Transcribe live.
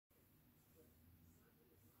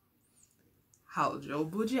好久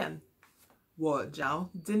不见，我叫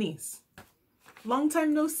Denise. Long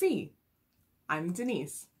time no see. I'm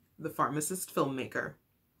Denise, the Pharmacist filmmaker.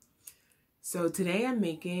 So today I'm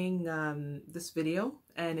making this video,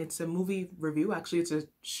 and it's a movie review. Actually, it's a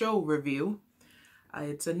show review.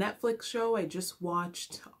 It's a Netflix show I just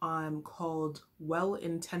watched called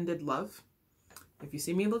Well-Intended Love. If you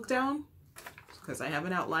see me look down, because I have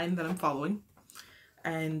an outline that I'm following.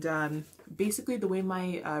 And basically the way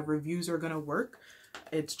my reviews are gonna work,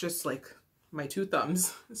 it's just like my two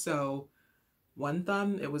thumbs. So one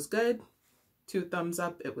thumb, it was good. Two thumbs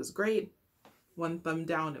up, it was great. One thumb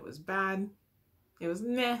down, it was bad. It was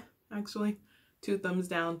meh, actually. Two thumbs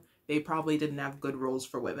down, they probably didn't have good roles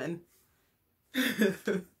for women.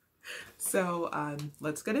 So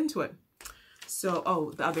let's get into it. So,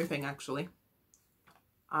 oh, the other thing actually,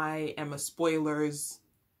 I am a spoilers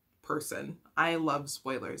person. I love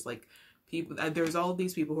spoilers. Like, people, there's all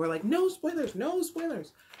these people who are like, no spoilers, no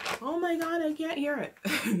spoilers. Oh my god, I can't hear it.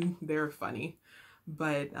 They're funny.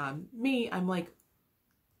 But me, I'm like,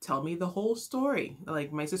 tell me the whole story.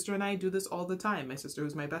 Like, my sister and I do this all the time. My sister,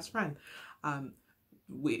 who's my best friend,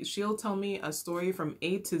 she'll tell me a story from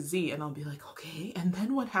A to Z, and I'll be like, okay, and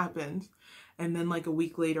then what happened? And then like a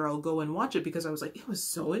week later, I'll go and watch it because I was like, it was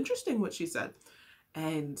so interesting what she said.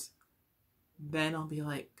 And then I'll be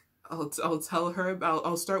like, I'll tell her about,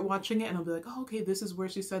 I'll start watching it and I'll be like, oh, okay, this is where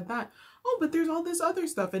she said that. Oh, but there's all this other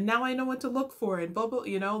stuff and now I know what to look for and blah, blah,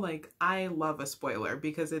 you know, like, I love a spoiler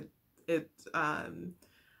because I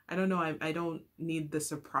don't know, I don't need the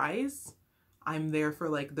surprise. I'm there for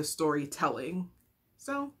like the storytelling.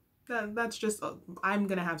 So that's just, I'm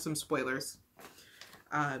gonna have some spoilers.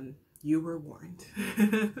 You were warned.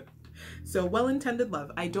 So Well-Intended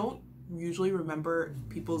Love. I don't usually remember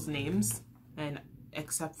people's names, and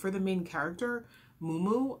except for the main character,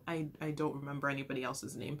 Mumu, I don't remember anybody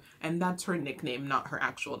else's name. And that's her nickname, not her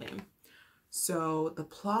actual name. So the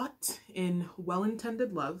plot in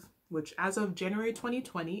Well-Intended Love, which as of January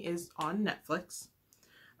 2020 is on Netflix.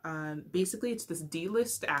 Basically, it's this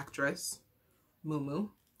D-list actress,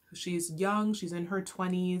 Mumu. She's young, she's in her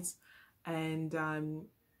 20s, and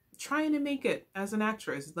trying to make it as an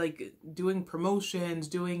actress, like doing promotions,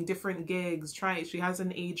 doing different gigs. She has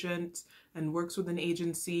an agent and works with an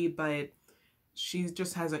agency, but she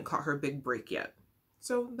just hasn't caught her big break yet.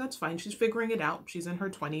 So that's fine. She's figuring it out. She's in her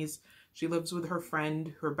 20s. She lives with her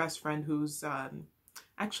friend, her best friend, who's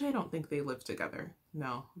actually, I don't think they live together.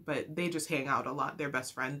 No, but they just hang out a lot. They're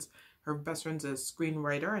best friends. Her best friend's a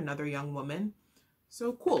screenwriter, another young woman.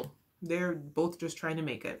 So cool. They're both just trying to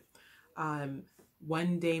make it.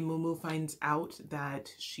 One day, Mumu finds out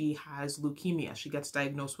that she has leukemia. She gets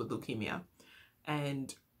diagnosed with leukemia.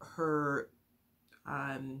 And her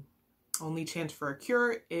only chance for a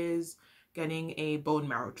cure is getting a bone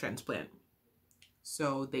marrow transplant.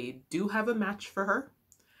 So they do have a match for her.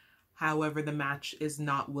 However, the match is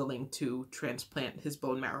not willing to transplant his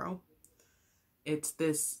bone marrow. It's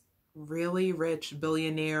this really rich,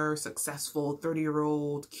 billionaire, successful,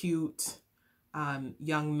 30-year-old, cute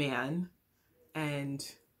young man. And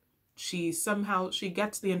she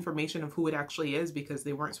gets the information of who it actually is because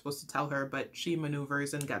they weren't supposed to tell her, but she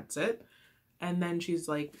maneuvers and gets it. And then she's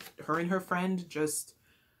like, her and her friend just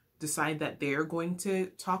decide that they're going to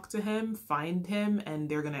talk to him, find him, and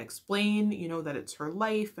they're going to explain, you know, that it's her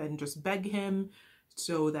life and just beg him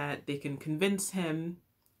so that they can convince him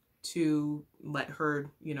to let her,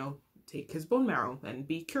 you know, take his bone marrow and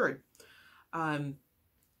be cured.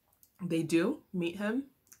 They do meet him.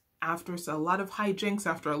 After a lot of hijinks,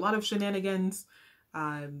 after a lot of shenanigans,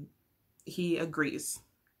 he agrees.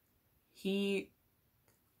 He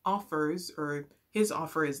offers, or his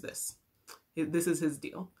offer is this. This is his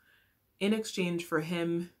deal. In exchange for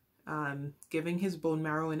him giving his bone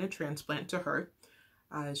marrow in a transplant to her,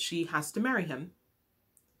 she has to marry him.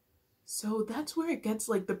 So that's where it gets,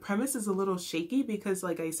 like, the premise is a little shaky because,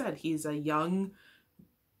 like I said, he's a young,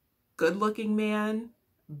 good-looking man,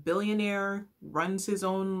 billionaire, runs his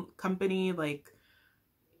own company. Like,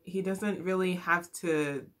 he doesn't really have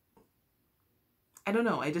to, I don't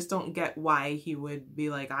know, I just don't get why he would be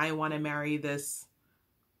like, I want to marry this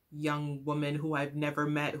young woman who I've never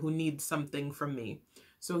met, who needs something from me.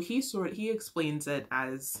 So he explains it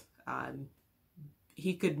as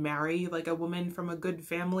he could marry like a woman from a good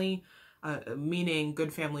family, meaning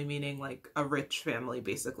like a rich family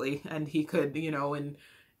basically, and he could, you know, and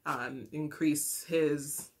increase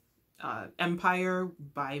his empire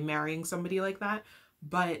by marrying somebody like that.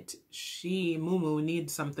 But Mumu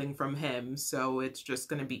needs something from him, so it's just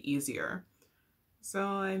going to be easier. So,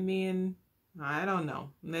 I mean, I don't know.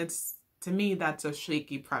 To me, that's a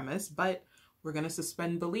shaky premise, but we're going to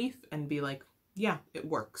suspend belief and be like, yeah, it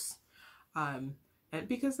works. And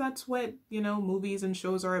because that's what, you know, movies and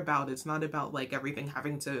shows are about. It's not about like everything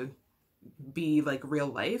having to be like real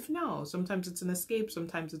life. No, sometimes it's an escape.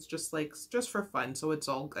 Sometimes it's just like, just for fun. So it's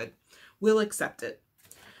all good. We'll accept it.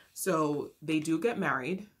 So they do get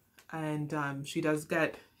married, and she does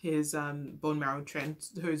get his bone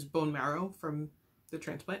marrow from the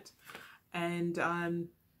transplant. And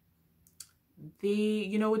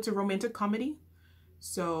you know, it's a romantic comedy.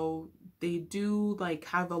 So they do like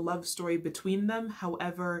have a love story between them.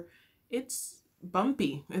 However, it's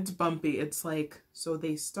bumpy. It's bumpy. It's like, so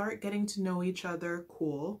they start getting to know each other.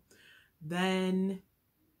 Cool. Then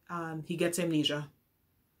he gets amnesia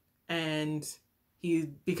and he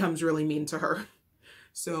becomes really mean to her.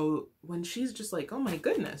 So when she's just like, oh my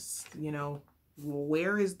goodness, you know,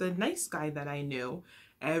 where is the nice guy that I knew?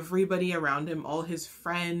 Everybody around him, all his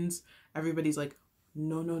friends, everybody's like,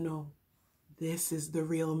 no, no, no. This is the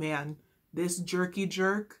real man. This jerky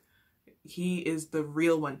jerk, he is the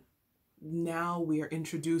real one. Now we are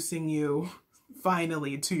introducing you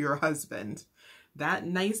finally to your husband. That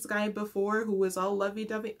nice guy before who was all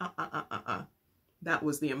lovey-dovey, that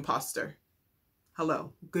was the imposter.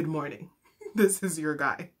 Hello, good morning. This is your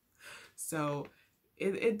guy. So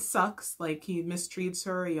it sucks. Like, he mistreats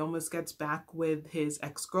her. He almost gets back with his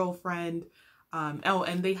ex-girlfriend. Oh,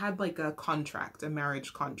 and they had like a contract, a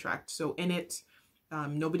marriage contract. So in it,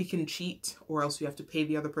 nobody can cheat, or else you have to pay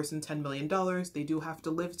the other person $10 million. They do have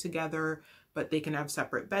to live together, but they can have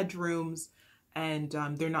separate bedrooms, and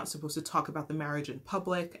they're not supposed to talk about the marriage in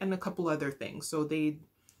public, and a couple other things. So they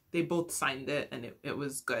both signed it, and it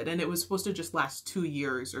was good. And it was supposed to just last 2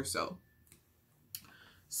 years or so.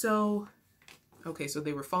 So, okay, so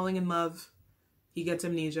they were falling in love. He gets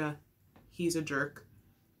amnesia. He's a jerk.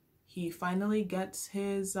 He finally gets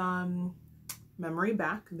his memory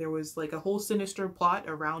back. There was like a whole sinister plot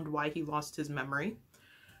around why he lost his memory.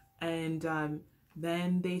 And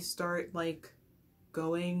then they start like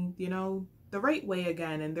going, you know, the right way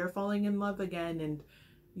again, and they're falling in love again, and,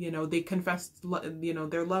 you know, they confessed, you know,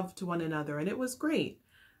 their love to one another, and it was great.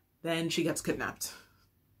 Then she gets kidnapped.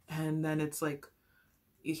 And then it's like,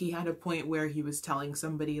 he had a point where he was telling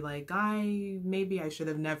somebody like, maybe I should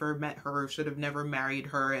have never met her, should have never married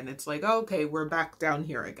her. And it's like, okay, we're back down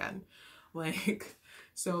here again. Like,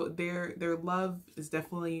 so their love is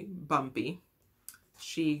definitely bumpy.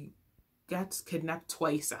 She gets kidnapped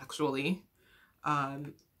twice, actually.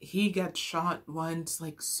 He gets shot once.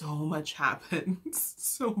 Like, so much happens.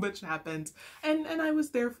 So much happens. And I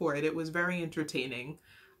was there for it. It was very entertaining.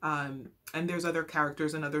 And there's other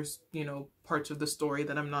characters and other, you know, parts of the story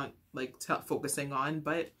that I'm not like focusing on,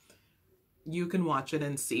 but you can watch it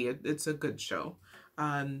and see it. It's a good show.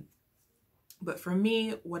 But for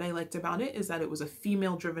me, what I liked about it is that it was a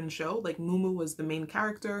female-driven show. Like, Mumu was the main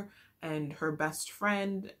character, and her best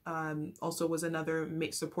friend also was another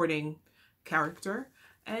supporting character.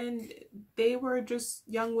 And they were just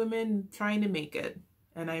young women trying to make it.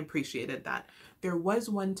 And I appreciated that. There was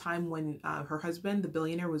one time when her husband, the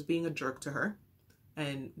billionaire, was being a jerk to her.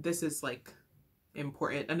 And this is like an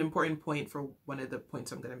important point for one of the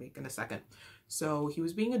points I'm going to make in a second. So he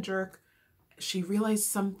was being a jerk. She realized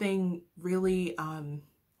something really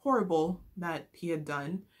horrible that he had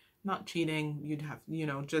done. Not cheating. You'd have, you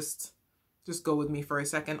know, just go with me for a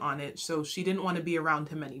second on it. So she didn't want to be around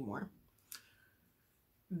him anymore.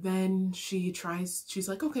 Then she's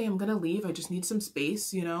like, okay, I'm going to leave. I just need some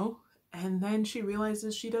space, you know? And then she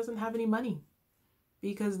realizes she doesn't have any money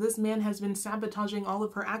because this man has been sabotaging all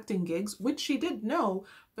of her acting gigs, which she did know,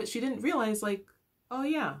 but she didn't realize, like, oh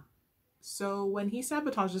yeah. So when he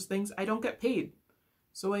sabotages things, I don't get paid.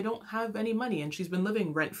 So I don't have any money. And she's been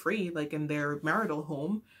living rent-free, like in their marital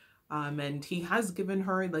home. And he has given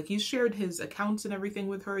her, like, he's shared his accounts and everything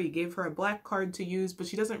with her. He gave her a black card to use, but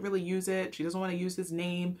she doesn't really use it. She doesn't want to use his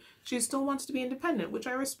name. She still wants to be independent, which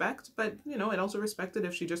I respect. But, you know, I'd also respect it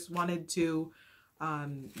if she just wanted to,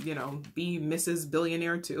 you know, be Mrs.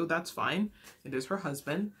 Billionaire too. That's fine. It is her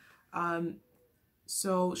husband.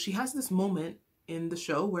 So she has this moment in the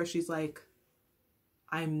show where she's like,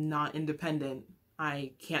 I'm not independent.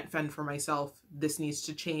 I can't fend for myself. This needs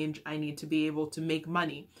to change. I need to be able to make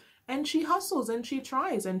money. And she hustles and she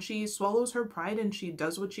tries and she swallows her pride and she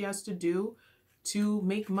does what she has to do to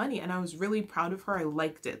make money. And I was really proud of her. I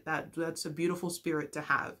liked it. That's a beautiful spirit to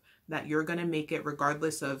have, that you're going to make it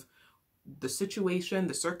regardless of the situation,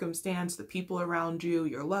 the circumstance, the people around you,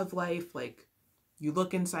 your love life. Like, you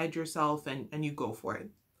look inside yourself and you go for it.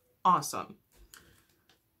 Awesome.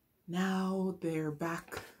 Now they're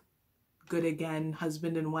back good again,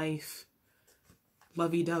 husband and wife.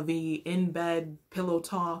 Lovey-dovey, in bed, pillow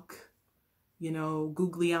talk, you know,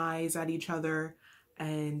 googly eyes at each other.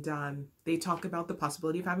 And they talk about the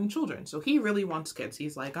possibility of having children. So he really wants kids.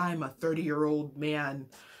 He's like, I'm a 30-year-old man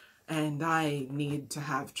and I need to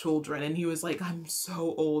have children. And he was like, I'm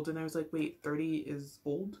so old. And I was like, wait, 30 is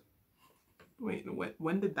old? Wait,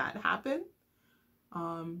 when did that happen?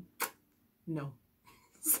 No.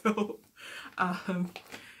 So,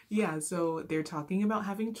 yeah, so they're talking about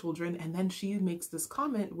having children. And then she makes this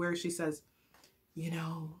comment where she says, you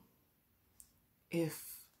know, if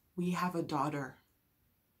we have a daughter,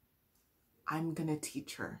 I'm gonna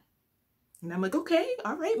teach her. And I'm like, okay,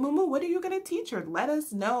 all right, Mumu, what are you gonna teach her? Let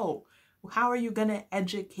us know. How are you gonna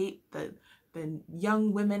educate the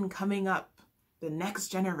young women coming up, the next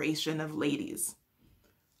generation of ladies?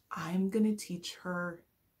 I'm gonna teach her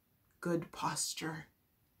good posture.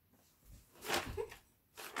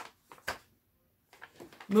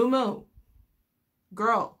 Mumu,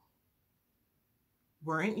 girl,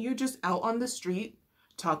 weren't you just out on the street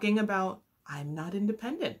talking about, I'm not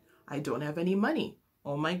independent, I don't have any money,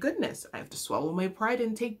 oh my goodness, I have to swallow my pride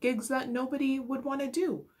and take gigs that nobody would want to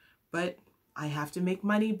do, but I have to make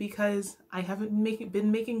money because I haven't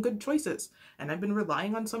been making good choices and I've been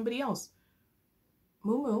relying on somebody else.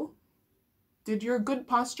 Mumu, did your good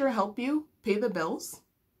posture help you pay the bills?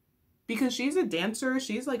 Because she's a dancer,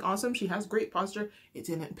 she's like awesome, she has great posture. It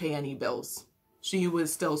didn't pay any bills. She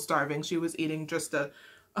was still starving. She was eating just a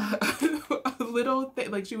little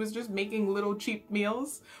thing, like she was just making little cheap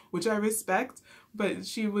meals, which I respect, but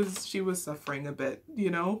she was suffering a bit, you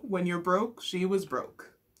know? When you're broke, she was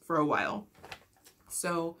broke for a while.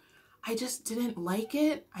 So I just didn't like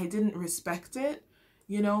it. I didn't respect it.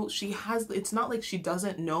 You know, it's not like she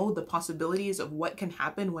doesn't know the possibilities of what can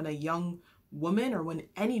happen when a young woman or when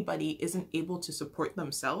anybody isn't able to support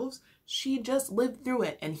themselves. She just lived through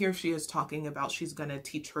it. And here she is talking about she's going to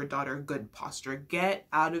teach her daughter good posture. Get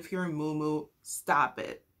out of here, Mumu. Stop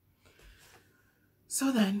it.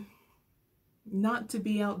 So then, not to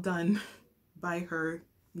be outdone by her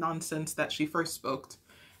nonsense that she first spoke,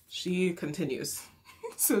 she continues.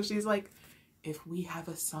 So she's like, if we have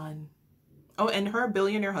a son. Oh, and her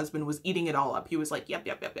billionaire husband was eating it all up. He was like, yep.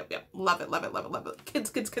 Love it, love it, love it, love it.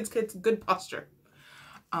 Kids, good posture.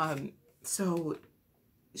 So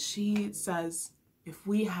she says, if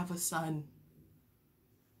we have a son,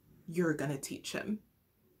 you're gonna teach him.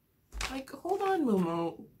 Like, hold on,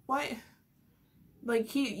 Mumu. Why? Like,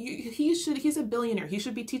 he's a billionaire. He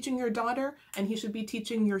should be teaching your daughter and he should be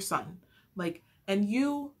teaching your son. Like, and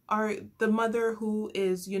you are the mother who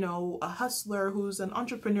is, you know, a hustler, who's an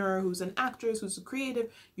entrepreneur, who's an actress, who's a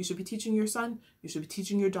creative. You should be teaching your son. You should be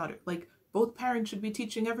teaching your daughter. Like, both parents should be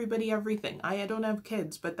teaching everybody everything. I don't have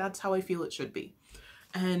kids, but that's how I feel it should be.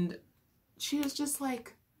 And she was just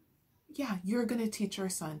like, yeah, you're going to teach our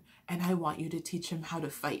son. And I want you to teach him how to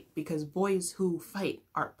fight because boys who fight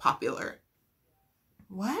are popular.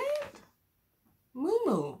 What?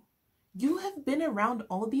 Mumu, you have been around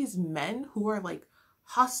all these men who are like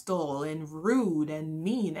hostile and rude and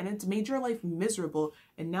mean, and it's made your life miserable.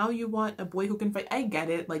 And now you want a boy who can fight. I get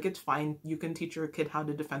it. Like, it's fine. You can teach your kid how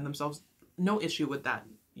to defend themselves. No issue with that.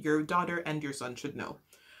 Your daughter and your son should know.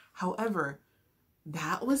 However,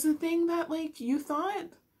 that was the thing that, like, you thought?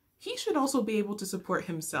 He should also be able to support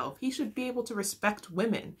himself. He should be able to respect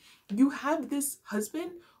women. You have this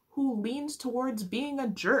husband who leans towards being a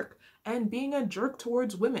jerk and being a jerk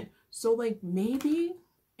towards women. So, like, maybe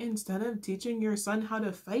instead of teaching your son how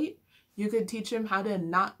to fight, you could teach him how to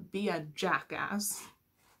not be a jackass.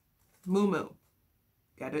 Mumu,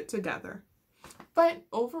 get it together. But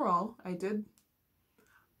overall,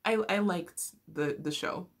 I liked the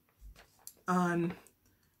show.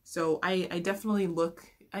 So I definitely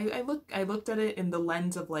I looked at it in the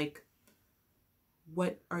lens of, like,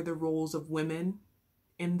 what are the roles of women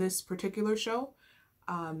in this particular show.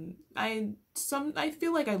 I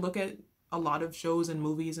feel like I look at a lot of shows and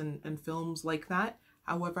movies and films like that.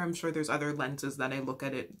 However, I'm sure there's other lenses that I look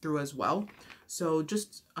at it through as well. So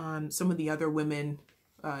just some of the other women,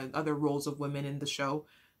 other roles of women in the show.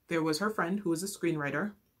 There was her friend who was a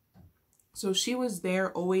screenwriter. So she was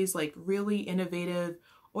there, always like really innovative,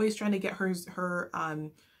 always trying to get her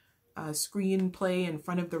screenplay in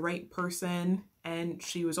front of the right person. And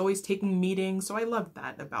she was always taking meetings. So I loved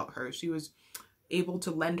that about her. She was able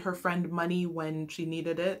to lend her friend money when she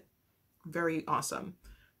needed it. Very awesome.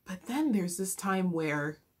 But then there's this time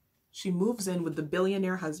where she moves in with the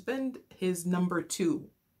billionaire husband, his number 2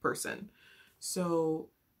 person. So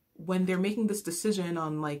when they're making this decision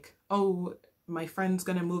on, like, oh, my friend's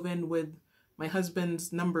gonna move in with my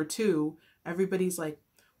husband's number 2, everybody's like,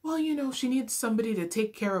 well, you know, she needs somebody to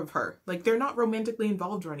take care of her. Like, they're not romantically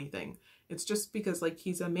involved or anything. It's just because, like,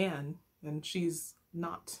 he's a man and she's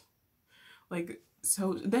not. Like,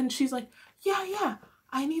 so then she's like, yeah,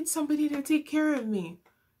 I need somebody to take care of me.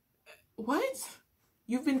 What?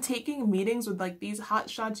 You've been taking meetings with like these hot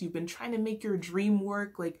shots. You've been trying to make your dream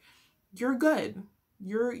work. Like, you're good.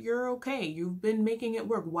 You're okay. You've been making it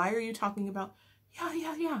work. Why are you talking about,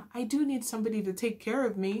 yeah, I do need somebody to take care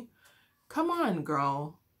of me. Come on,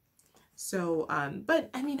 girl. So, but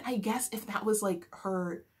I mean, I guess if that was like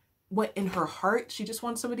her, what in her heart, she just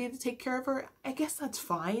wants somebody to take care of her, I guess that's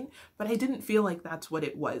fine. But I didn't feel like that's what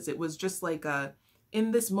it was. It was just like a,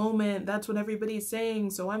 in this moment, that's what everybody's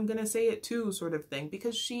saying, so I'm gonna say it too sort of thing,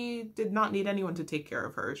 because she did not need anyone to take care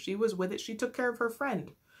of her. She was with it. She took care of her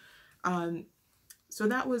friend. So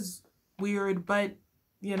that was weird, but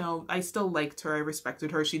you know, I still liked her. I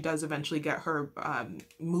respected her. She does eventually get her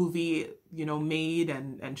movie, you know, made,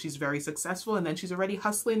 and she's very successful. And then she's already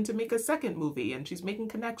hustling to make a second movie, and she's making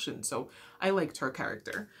connections. So I liked her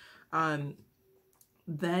character.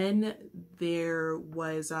 Then there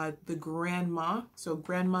was the grandma. So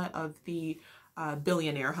grandma of the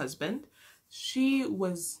billionaire husband. She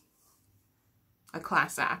was a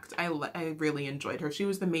class act. I really enjoyed her. She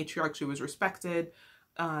was the matriarch. She was respected.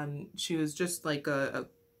 She was just like a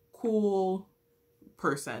cool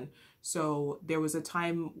person. So there was a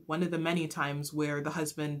time, one of the many times, where the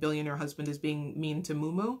husband, billionaire husband, is being mean to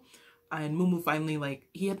Mumu, and Mumu finally, like,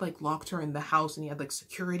 he had like locked her in the house, and he had like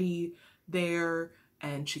security there,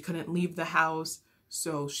 and she couldn't leave the house.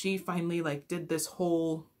 So she finally like did this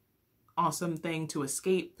whole awesome thing to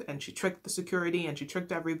escape, and she tricked the security, and she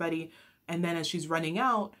tricked everybody. And then as she's running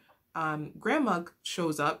out, grandma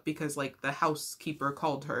shows up because like the housekeeper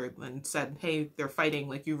called her and said, hey, they're fighting,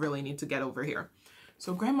 like you really need to get over here.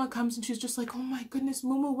 So grandma comes and she's just like, oh my goodness,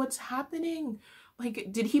 Mumu, what's happening? Like,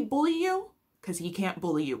 did he bully you? Because he can't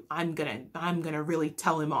bully you. I'm gonna really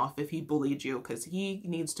tell him off if he bullied you, because he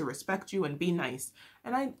needs to respect you and be nice.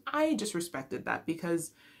 And I just respected that,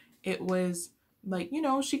 because it was like, you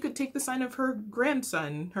know, she could take the sign of her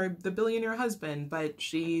grandson, the billionaire husband, but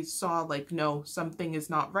she saw like, no, something is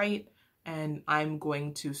not right, and I'm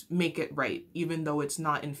going to make it right, even though it's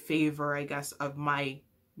not in favor, I guess, of my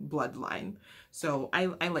bloodline. So I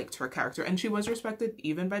liked her character, and she was respected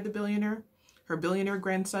even by the billionaire, her billionaire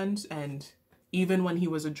grandsons, and even when he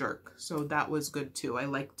was a jerk. So that was good too. I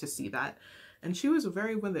liked to see that. And she was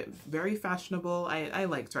very with it, very fashionable. I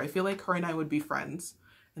liked her. I feel like her and I would be friends,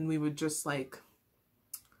 and we would just like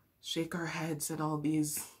shake our heads at all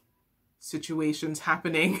these situations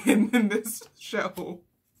happening in this show.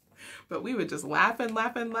 But we would just laugh and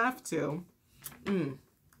laugh and laugh too.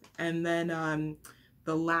 And then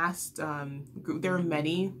the last group, there are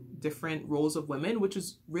many different roles of women, which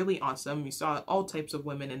is really awesome. You saw all types of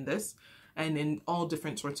women in this, and in all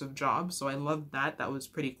different sorts of jobs. So I loved that. That was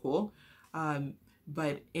pretty cool.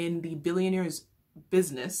 But in the billionaire's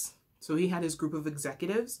business, so he had his group of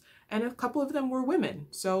executives, and a couple of them were women.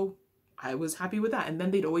 So I was happy with that. And then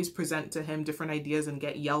they'd always present to him different ideas and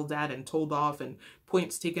get yelled at and told off and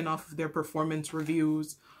points taken off of their performance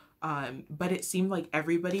reviews. But it seemed like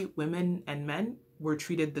everybody, women and men, were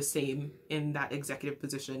treated the same in that executive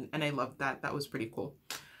position. And I loved that. That was pretty cool.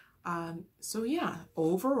 So yeah,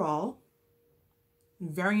 overall,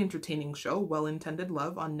 very entertaining show. Well-Intended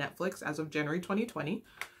Love on Netflix as of January 2020.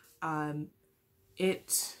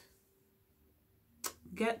 It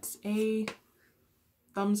gets a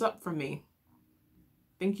thumbs up from me.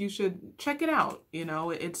 Think you should check it out. You know,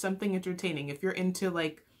 it's something entertaining. If you're into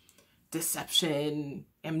like deception,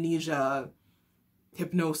 amnesia,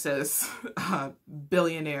 hypnosis,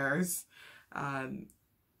 billionaires,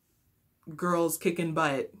 girls kicking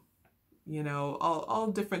butt, you know,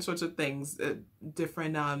 all different sorts of things,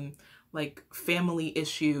 different like family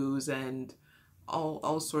issues and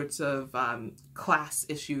all sorts of class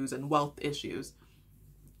issues and wealth issues.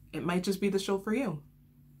 It might just be the show for you.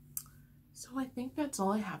 So I think that's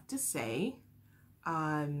all I have to say.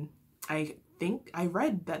 I think I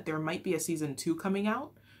read that there might be a season 2 coming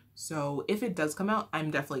out. So if it does come out,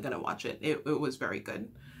 I'm definitely going to watch it. It was very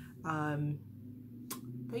good.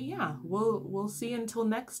 But yeah, we'll see until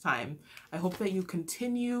next time. I hope that you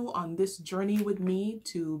continue on this journey with me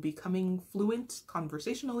to becoming fluent,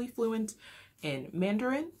 conversationally fluent in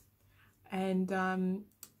Mandarin. And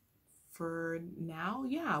for now,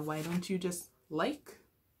 yeah, why don't you just like,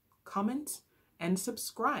 comment, and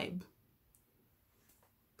subscribe.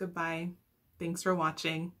 Goodbye. Thanks for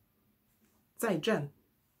watching. 再见.